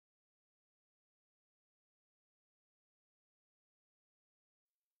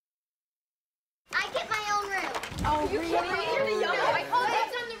Oh, really? You're the young one. I call it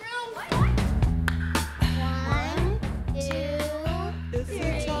in the room. 1, 2,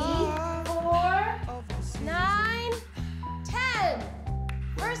 3, 4, 9, 10.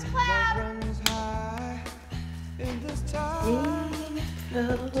 First clap.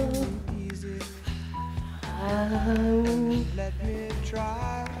 Let me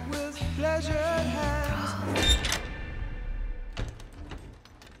try with pleasure hands.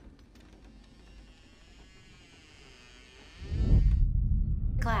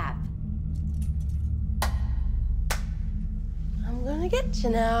 Clap. I'm gonna get you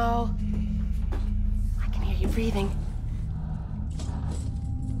now. I can hear you breathing.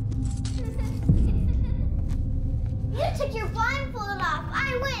 You took your blindfold off.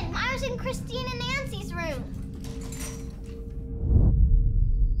 I win. I was in Christine and Nancy's room.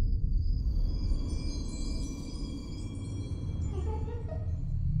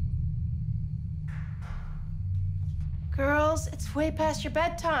 Girls, it's way past your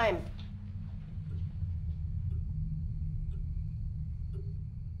bedtime.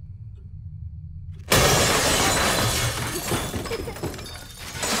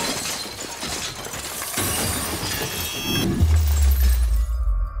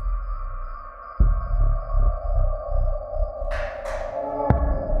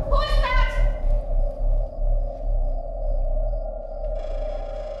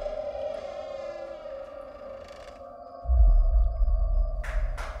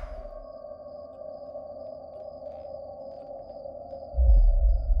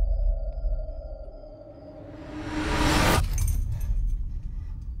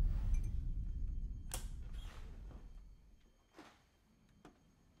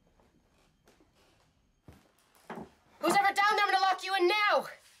 Who's ever down there? I'm gonna lock you in now.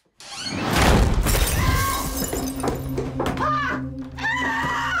 Ah!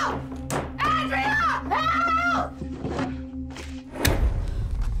 Help! Andrea! Help!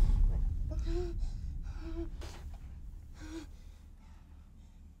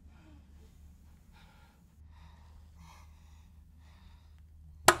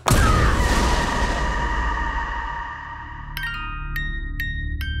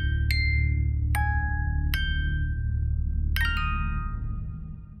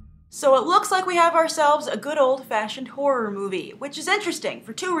 So it looks like we have ourselves a good old-fashioned horror movie, which is interesting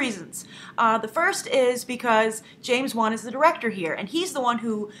for two reasons. The first is because James Wan is the director here, and he's the one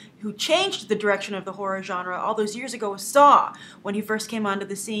who changed the direction of the horror genre all those years ago with Saw. When he first came onto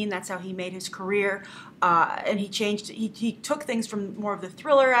the scene, that's how he made his career, and he took things from more of the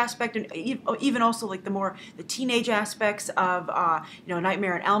thriller aspect, and even also like the teenage aspects of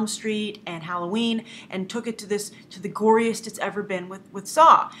Nightmare on Elm Street and Halloween, and took it to the goriest it's ever been with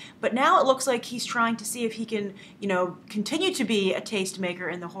Saw. But now it looks like he's trying to see if he can, continue to be a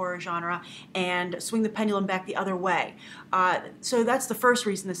tastemaker in the horror genre and swing the pendulum back the other way. So that's the first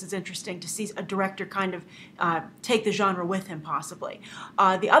reason this is interesting, to see a director kind of take the genre with him, possibly.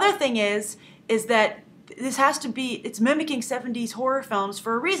 The other thing is that this has to be, it's mimicking 70s horror films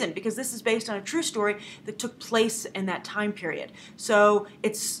for a reason, because this is based on a true story that took place in that time period. So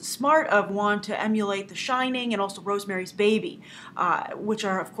it's smart of Wan to emulate The Shining and also Rosemary's Baby, which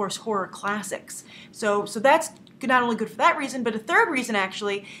are, of course, horror classics. So that's not only good for that reason, but a third reason,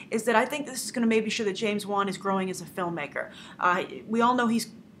 actually, is that I think this is going to maybe show that James Wan is growing as a filmmaker. We all know he's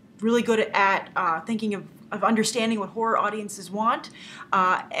really good at thinking of understanding what horror audiences want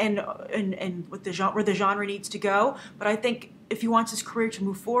and what where the genre needs to go. But I think if he wants his career to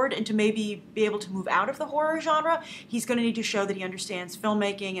move forward and to maybe be able to move out of the horror genre, he's going to need to show that he understands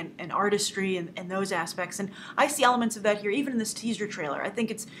filmmaking and artistry and those aspects. And I see elements of that here, even in this teaser trailer. I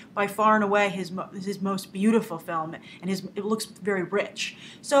think it's by far and away his most beautiful film, and it looks very rich.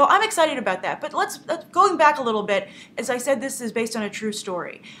 So I'm excited about that. But let's going back a little bit, as I said, this is based on a true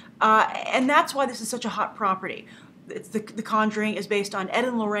story. And that's why this is such a hot property. The Conjuring is based on Ed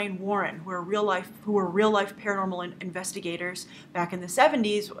and Lorraine Warren, who were real life paranormal investigators back in the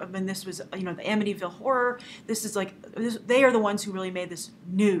 70s when this was, the Amityville Horror. They are the ones who really made this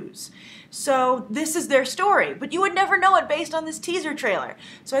news. So this is their story, but you would never know it based on this teaser trailer.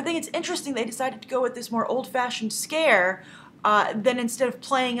 So I think it's interesting they decided to go with this more old-fashioned scare. Then instead of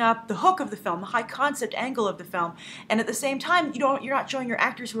playing up the hook of the film, the high concept angle of the film, and at the same time, you're not showing your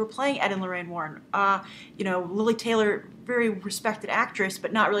actors who are playing Ed and Lorraine Warren. Lili Taylor, very respected actress,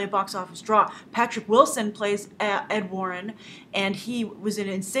 but not really a box office draw. Patrick Wilson plays Ed Warren, and he was in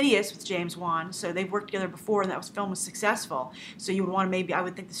Insidious with James Wan, so they've worked together before, and that film was successful. So you would want to I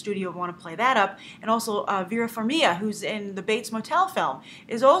would think the studio would want to play that up. And also Vera Farmiga, who's in the Bates Motel film,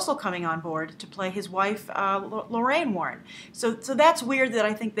 is also coming on board to play his wife, Lorraine Warren. So that's weird that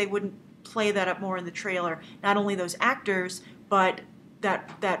I think they wouldn't play that up more in the trailer. Not only those actors, but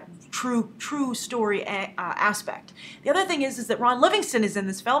that true story aspect. The other thing is that Ron Livingston is in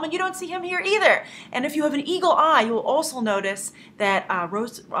this film, and you don't see him here either. And if you have an eagle eye, you will also notice that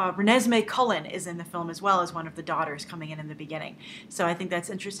Renesmee Cullen is in the film as well as one of the daughters coming in the beginning. So I think that's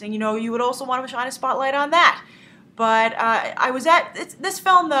interesting. You know, you would also want to shine a spotlight on that. But I was at this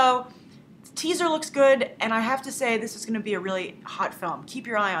film though. Teaser looks good, and I have to say this is going to be a really hot film. Keep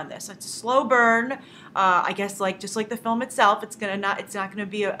your eye on this. It's a slow burn. I guess just like the film itself, it's not going to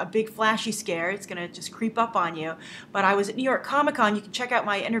be a big flashy scare. It's going to just creep up on you. But I was at New York Comic Con. You can check out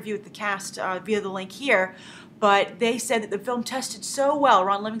my interview with the cast via the link here. But they said that the film tested so well.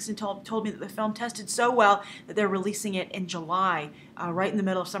 Ron Livingston told me that the film tested so well that they're releasing it in July, right in the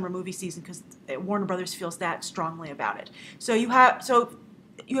middle of summer movie season, because Warner Brothers feels that strongly about it. So you have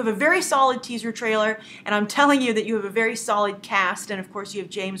a very solid teaser trailer, and I'm telling you that you have a very solid cast, and of course you have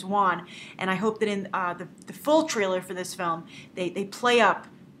James Wan, and I hope that in the full trailer for this film, they play up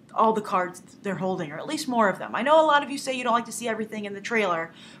all the cards they're holding, or at least more of them. I know a lot of you say you don't like to see everything in the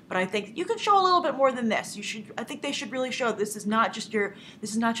trailer, but I think you can show a little bit more than this. I think they should really show this is not just your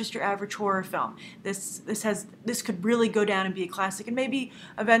average horror film. This could really go down and be a classic, and maybe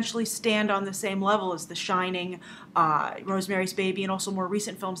eventually stand on the same level as The Shining, Rosemary's Baby, and also more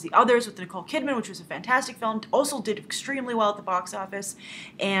recent films, The Others with Nicole Kidman, which was a fantastic film, also did extremely well at the box office,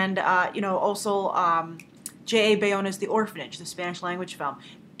 and also J.A. Bayona's The Orphanage, the Spanish language film,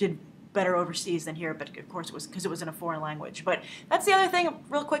 did better overseas than here, but of course it was because it was in a foreign language. But that's the other thing,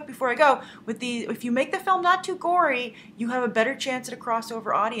 real quick before I go, if you make the film not too gory, you have a better chance at a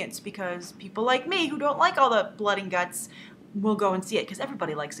crossover audience, because people like me who don't like all the blood and guts will go and see it, because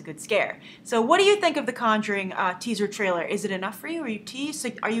everybody likes a good scare. So what do you think of the Conjuring teaser trailer? Is it enough for you? Are you teased?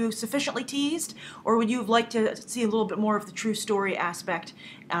 Are you sufficiently teased? Or would you have liked to see a little bit more of the true story aspect,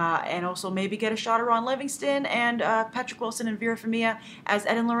 and also maybe get a shot of Ron Livingston and Patrick Wilson and Vera Farmiga as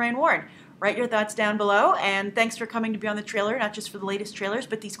Ed and Lorraine Warren? Write your thoughts down below, and thanks for coming to be on the trailer, not just for the latest trailers,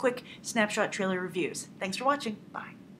 but these quick snapshot trailer reviews. Thanks for watching. Bye.